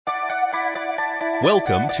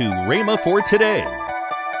Welcome to Rhema for Today.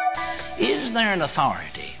 Is there an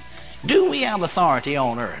authority? Do we have authority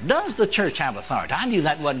on earth? Does the church have authority? I knew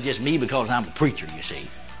that wasn't just me because I'm a preacher, you see.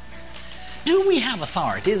 Do we have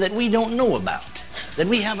authority that we don't know about, that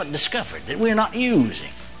we haven't discovered, that we're not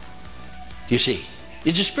using? You see,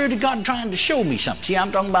 is the Spirit of God trying to show me something? See,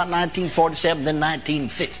 I'm talking about 1947, then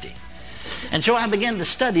 1950. And so I began to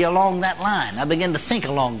study along that line. I began to think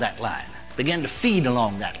along that line. Began to feed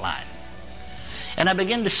along that line. And I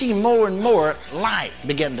began to see more and more light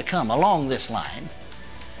begin to come along this line.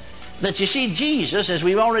 That you see, Jesus, as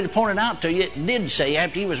we've already pointed out to you, did say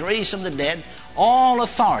after he was raised from the dead, all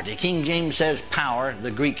authority, King James says power,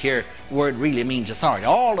 the Greek here word really means authority.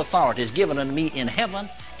 All authority is given unto me in heaven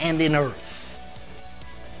and in earth.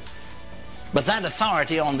 But that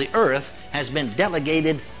authority on the earth has been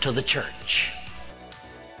delegated to the church.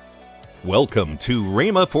 Welcome to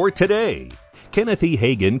Rhema for Today. Kenneth E.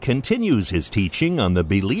 Hagin continues his teaching on the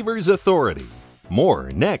believer's authority. More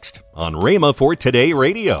next on Rhema for Today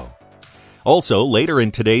Radio. Also, later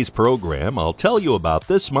in today's program, I'll tell you about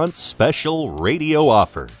this month's special radio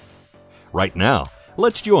offer. Right now,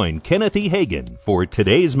 let's join Kenneth E. Hagin for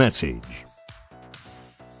today's message.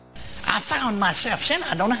 I found myself saying,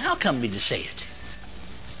 I don't know how come me to say it.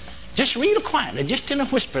 Just real quietly, just in a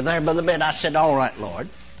whisper there by the bed, I said, all right, Lord,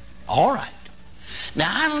 all right. Now,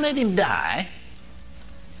 I'll let him die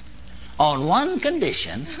on one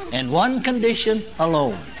condition, and one condition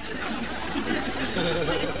alone.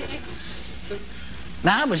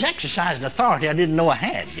 Now, I was exercising authority I didn't know I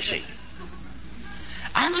had, you see.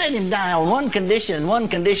 I let him die on one condition and one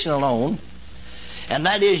condition alone, and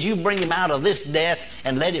that is you bring him out of this death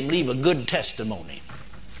and let him leave a good testimony.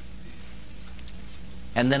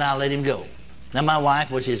 And then I'll let him go. Now, my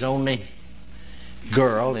wife was his only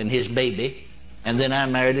girl and his baby, and then I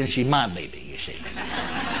married her and she's my baby, you see.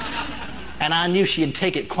 And I knew she'd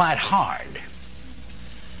take it quite hard.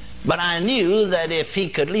 But I knew that if he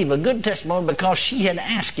could leave a good testimony, because she had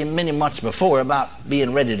asked him many months before about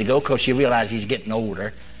being ready to go, because she realized he's getting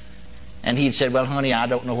older. And he'd said, well, honey, I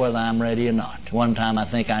don't know whether I'm ready or not. One time I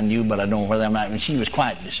think I knew, but I don't know whether I'm not. And she was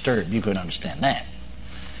quite disturbed. You could understand that.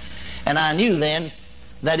 And I knew then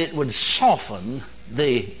that it would soften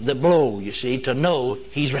the blow, you see, to know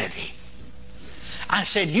he's ready. I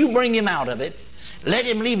said, you bring him out of it. Let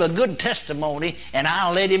him leave a good testimony, and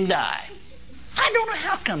I'll let him die. I don't know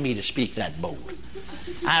how come me to speak that bold.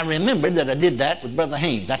 I remembered that I did that with Brother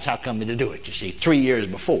Haynes. That's how come me to do it, you see, 3 years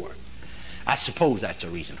before. I suppose that's the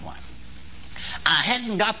reason why. I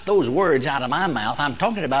hadn't got those words out of my mouth. I'm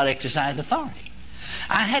talking about exercised authority.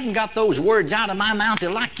 I hadn't got those words out of my mouth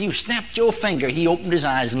till like you snapped your finger. He opened his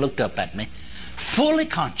eyes and looked up at me, fully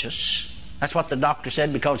conscious. That's what the doctor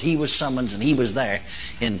said, because he was summoned and he was there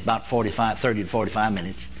in about 30 to 45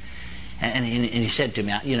 minutes. And he said to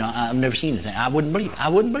me, you know, I've never seen anything. I wouldn't believe it. I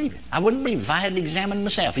wouldn't believe it. I wouldn't believe it. If I had examined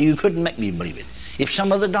myself, you couldn't make me believe it. If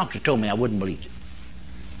some other doctor told me, I wouldn't believe it.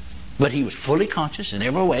 But he was fully conscious in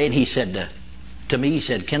every way, and he said to me, he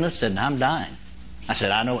said, Kenneth, said, I'm dying. I said,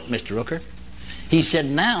 I know it, Mr. Rooker. He said,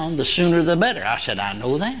 now, the sooner the better. I said, I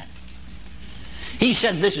know that. He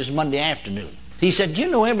said, this is Monday afternoon. He said, you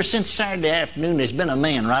know, ever since Saturday afternoon, there's been a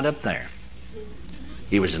man right up there.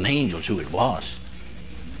 He was an angel, who it was.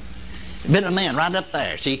 Been a man right up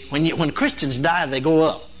there. See, when Christians die, they go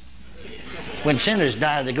up. When sinners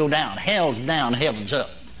die, they go down. Hell's down, heaven's up,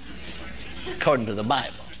 according to the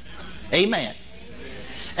Bible. Amen.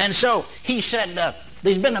 And so he said,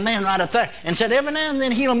 there's been a man right up there, and said, every now and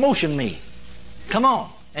then he'll motion me. Come on,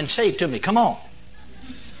 and say to me, come on.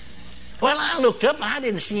 Well, I looked up, I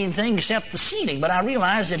didn't see anything except the ceiling, but I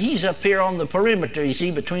realized that he's up here on the perimeter, you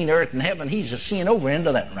see, between earth and heaven. He's seeing over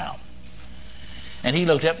into that realm. And he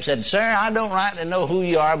looked up and said, sir, I don't rightly know who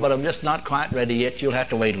you are, but I'm just not quite ready yet. You'll have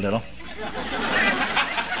to wait a little.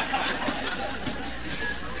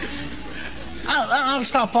 I'll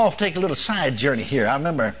stop off, take a little side journey here. I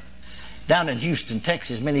remember down in Houston,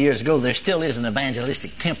 Texas, many years ago, there still is an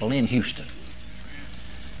evangelistic temple in Houston.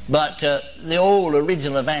 But the old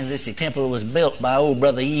original evangelistic temple was built by old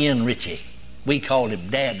brother Ian Ritchie. We called him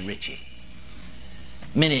Dad Ritchie.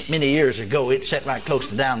 Many years ago, it sat right close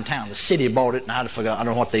to downtown. The city bought it, and I don't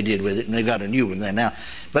know what they did with it, and they got a new one there now.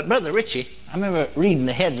 But Brother Ritchie, I remember reading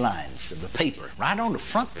the headlines of the paper, right on the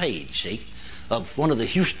front page, see, of one of the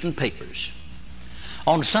Houston papers.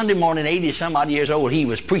 On Sunday morning, 80-some-odd years old, he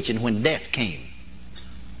was preaching when death came.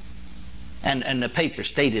 And the paper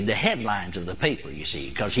stated the headlines of the paper, you see,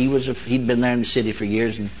 because he'd been there in the city for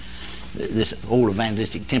years, and this old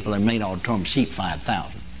evangelistic temple in main auditorium seat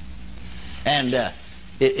 5,000. And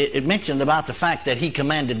it mentioned about the fact that he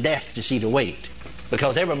commanded death to see to wait.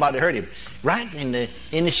 because everybody heard him. Right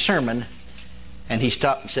in his sermon, and he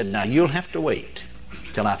stopped and said, now you'll have to wait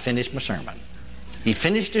till I finish my sermon. He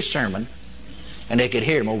finished his sermon, and they could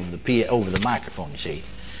hear him over the microphone, you see,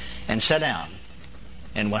 and sat down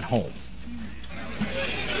and went home.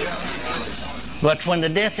 But when the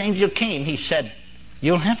death angel came, he said,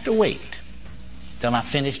 you'll have to wait till I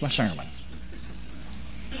finish my sermon.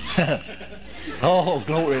 Oh,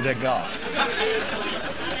 glory to God.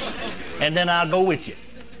 And then I'll go with you.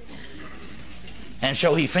 And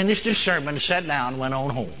so he finished his sermon, sat down, and went on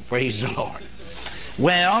home. Praise the Lord.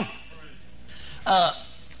 Well,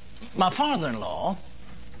 my father-in-law,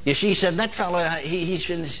 you see, he said, that fellow, he's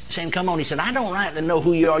been saying, come on. He said, I don't rightly know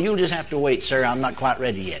who you are. You'll just have to wait, sir. I'm not quite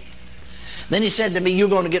ready yet. Then he said to me, you're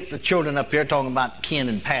going to get the children up here, talking about Ken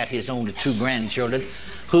and Pat, his only 2 grandchildren,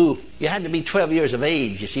 who you had to be 12 years of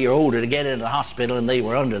age, you see, or older to get into the hospital, and they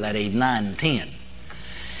were under that age, 9 and 10.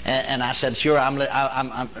 And I said, sure,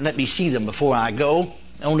 let me see them before I go.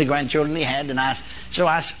 Only grandchildren he had. So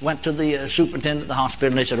I went to the superintendent of the hospital,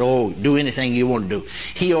 and they said, oh, do anything you want to do.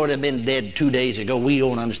 He ought to have been dead 2 days ago. We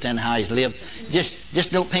don't understand how he's lived.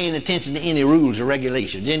 Just don't pay any attention to any rules or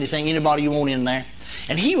regulations. Anything, anybody you want in there.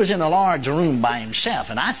 And he was in a large room by himself,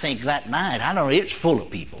 and I think that night, I don't know, it's full of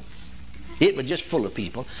people. It was just full of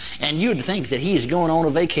people. And you'd think that he's going on a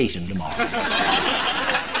vacation tomorrow.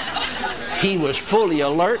 He was fully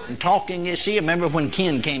alert and talking, you see. I remember when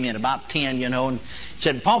Ken came in, about 10, you know, and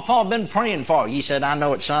said, Paul, I've been praying for you. He said, I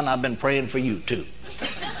know it, son. I've been praying for you, too.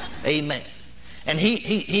 Amen. And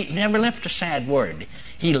he never left a sad word.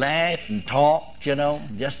 He laughed and talked, you know,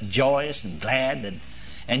 just joyous and glad.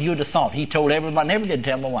 And you'd have thought, he told everybody, never did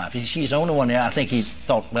tell my wife. She's the only one there. I think he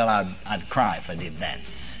thought, well, I'd cry if I did that.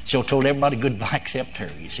 So told everybody goodbye except her,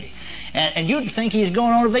 you see. And you'd think he's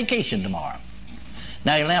going on a vacation tomorrow.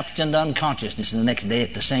 Now, he lapsed into unconsciousness the next day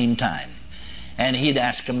at the same time. And he'd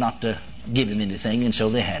asked them not to give him anything, and so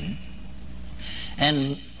they hadn't.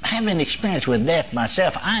 And having experience with death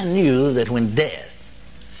myself, I knew that when death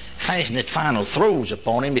fastened its final throes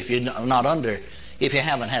upon him, if you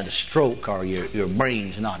haven't had a stroke or your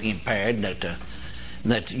brain's not impaired,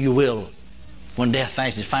 that you will, when death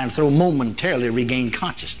fastens its final throe, momentarily regain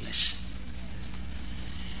consciousness.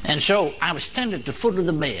 And so I was standing at the foot of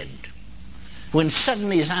the bed when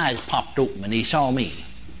suddenly his eyes popped open and he saw me.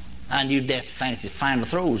 I knew death fastens its final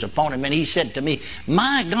throes upon him, and he said to me,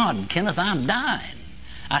 my God, Kenneth, I'm dying.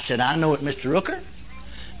 I said, I know it, Mr. Rooker.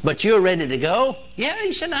 But you're ready to go? Yeah,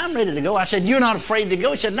 he said, I'm ready to go. I said, you're not afraid to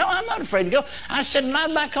go? He said, no, I'm not afraid to go. I said,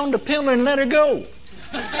 lie back on the pillow and let her go.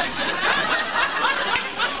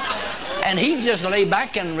 And he just lay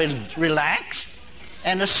back and relaxed,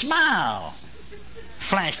 and a smile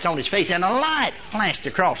flashed on his face, and a light flashed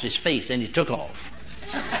across his face, and he took off.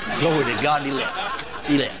 Glory to God, he left.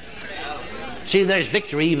 He left. See, there's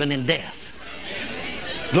victory even in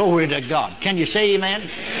death. Glory to God. Can you say amen?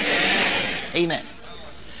 Amen.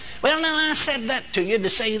 Well, now, I said that to you to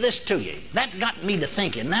say this to you. That got me to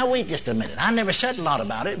thinking. Now, wait just a minute. I never said a lot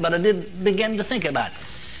about it, but I did begin to think about it.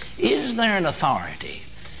 Is there an authority?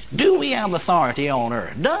 Do we have authority on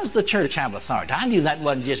earth? Does the church have authority? I knew that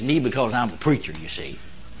wasn't just me because I'm a preacher, you see.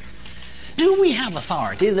 Do we have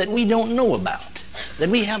authority that we don't know about, that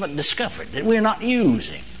we haven't discovered, that we're not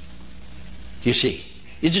using? You see,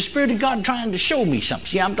 is the Spirit of God trying to show me something?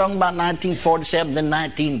 See, I'm talking about 1947, then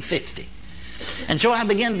 1950. And so I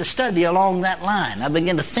began to study along that line. I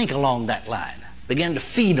began to think along that line. Began to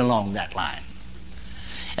feed along that line.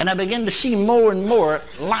 And I began to see more and more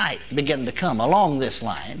light begin to come along this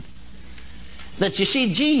line. That you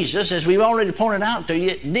see, Jesus, as we've already pointed out to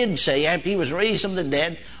you, did say after he was raised from the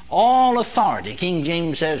dead, all authority, King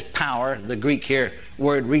James says power, the Greek here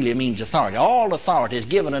word really means authority. All authority is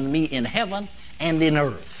given unto me in heaven and in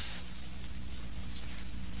earth.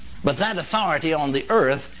 But that authority on the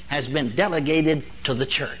earth has been delegated to the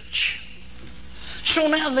church. So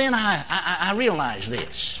now then I realized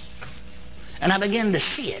this. And I began to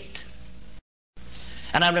see it.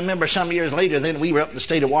 And I remember some years later, then we were up in the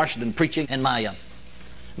state of Washington preaching, and my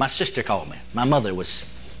sister called me. My mother was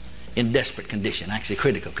in desperate condition, actually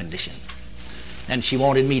critical condition. And she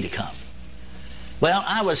wanted me to come. Well,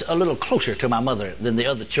 I was a little closer to my mother than the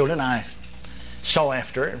other children. I saw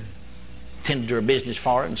after her, tended to her business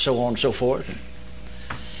for her, and so on and so forth.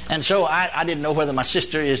 And so I didn't know whether my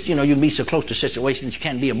sister is, you can be so close to situations, you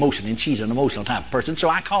can be emotional, and she's an emotional type of person. So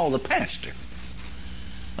I called the pastor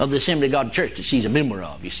of the Assembly of God Church that she's a member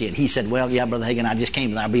of, you see. And he said, well, yeah, Brother Hagin, I just came,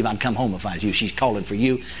 and I believe I'd come home if I was you. She's calling for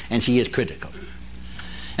you, and she is critical.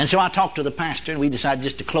 And so I talked to the pastor, and we decided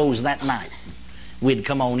just to close that night. We'd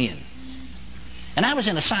come on in. And I was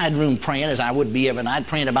in a side room praying, as I would be every night,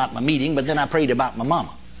 praying about my meeting, but then I prayed about my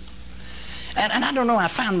mama. And I don't know, I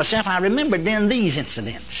found myself, I remembered then these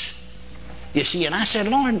incidents. You see, and I said,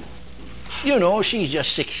 Lord, you know, she's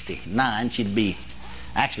just 69. She'd be,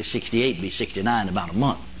 actually 68, be 69 in about a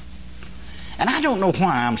month. And I don't know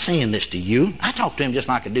why I'm saying this to you. I talk to him just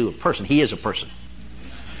like I do a person. He is a person.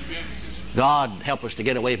 God help us to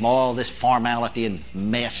get away from all this formality and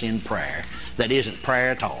mess in prayer that isn't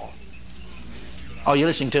prayer at all. Are you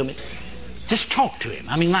listening to me? Just talk to him.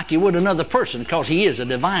 I mean, like you would another person, because he is a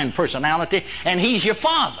divine personality and he's your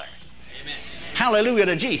Father. Amen. Hallelujah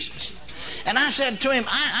to Jesus. And I said to him,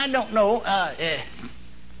 I don't know.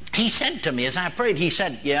 He said to me as I prayed, he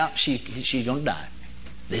said, yeah, she's going to die.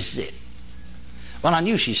 This is it. Well, I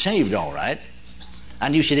knew she's saved all right. I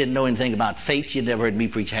knew she didn't know anything about faith. She'd never heard me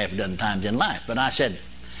preach half a dozen times in life. But I said,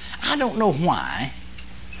 I don't know why.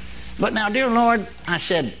 But now, dear Lord, I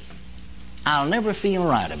said, I'll never feel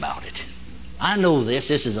right about it. I know this.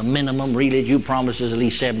 This is a minimum, really. You promised us at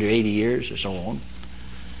least 70 or 80 years or so on.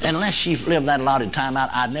 And unless she lived that allotted time out,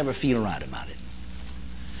 I'd never feel right about it.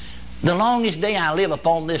 The longest day I live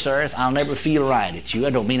upon this earth, I'll never feel right at you. I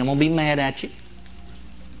don't mean I'm going to be mad at you.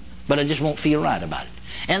 But I just won't feel right about it.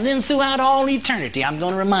 And then throughout all eternity, I'm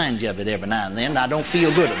going to remind you of it every now and then. And I don't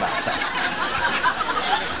feel good about that.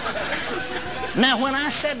 Now, when I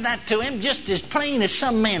said that to him, just as plain as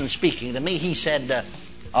some man speaking to me, he said,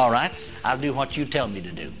 all right, I'll do what you tell me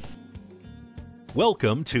to do.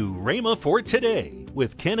 Welcome to Rhema for Today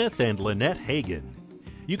with Kenneth and Lynette Hagin.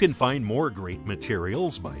 You can find more great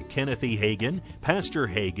materials by Kenneth E. Hagin, Pastor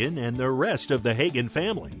Hagin, and the rest of the Hagin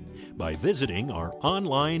family by visiting our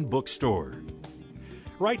online bookstore.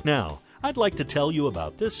 Right now, I'd like to tell you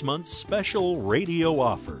about this month's special radio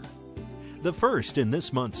offer. The first in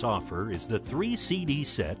this month's offer is the 3-CD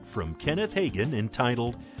set from Kenneth Hagin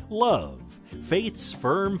entitled Love, Faith's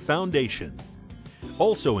Firm Foundation.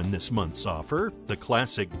 Also in this month's offer, the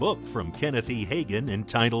classic book from Kenneth E. Hagin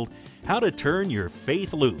entitled How to Turn Your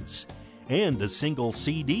Faith Loose, and the single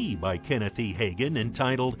CD by Kenneth E. Hagin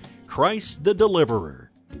entitled Christ the Deliverer.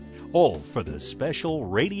 All for the special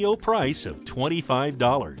radio price of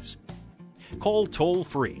 $25. Call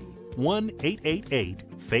toll-free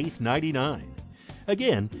 1-888-FAITH-99.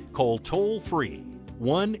 Again, call toll-free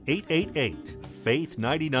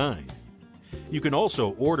 1-888-FAITH-99. You can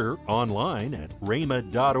also order online at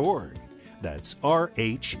rhema.org. That's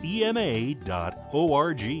RHEMA.org.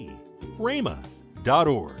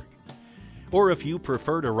 rhema.org. Or if you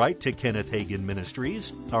prefer to write to Kenneth Hagin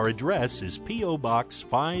Ministries, our address is P.O. Box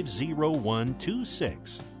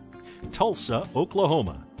 50126, Tulsa,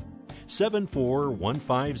 Oklahoma,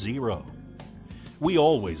 74150. We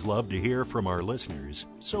always love to hear from our listeners,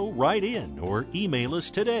 so write in or email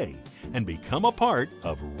us today and become a part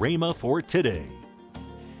of Rhema for Today.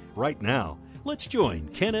 Right now, let's join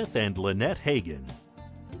Kenneth and Lynette Hagin.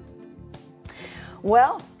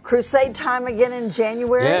 Well, crusade time again in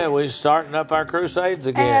January. Yeah, we're starting up our crusades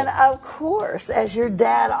again. And of course, as your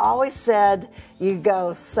dad always said, you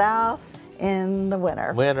go south in the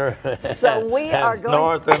winter. So we are going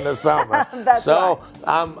north in the summer. That's so right.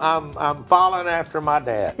 I'm following after my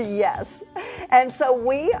dad. Yes. And so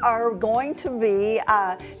we are going to be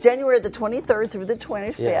January the 23rd through the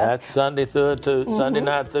 25th. Yeah, that's Sunday Sunday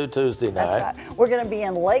night through Tuesday night. That's right. We're going to be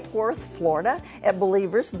in Lake Worth, Florida at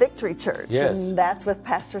Believers Victory Church. Yes. And that's with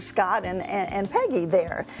Pastor Scott and Peggy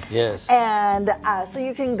there. Yes. And so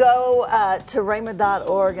you can go to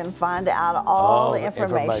rhema.org and find out all the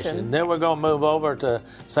information. And then we're going to move over to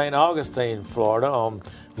St. Augustine, Florida on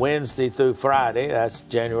Wednesday through Friday. That's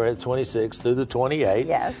January 26th through the 28th.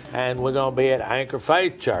 Yes. And we're going to be at Anchor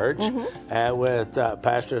Faith Church with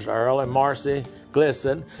Pastors Earl and Marcy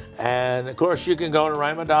Glisson. And, of course, you can go to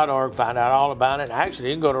rhema.org, find out all about it. Actually,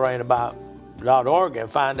 you can go to rhema.org and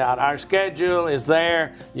find out our schedule is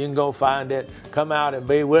there. You can go find it. Come out and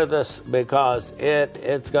be with us because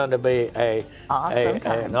it's going to be an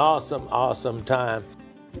awesome time.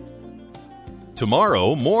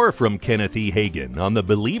 Tomorrow, more from Kenneth E. Hagin on the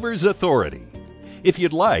Believer's Authority. If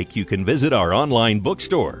you'd like, you can visit our online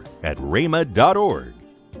bookstore at rhema.org.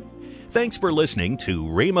 Thanks for listening to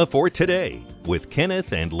Rhema for Today with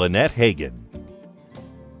Kenneth and Lynette Hagin.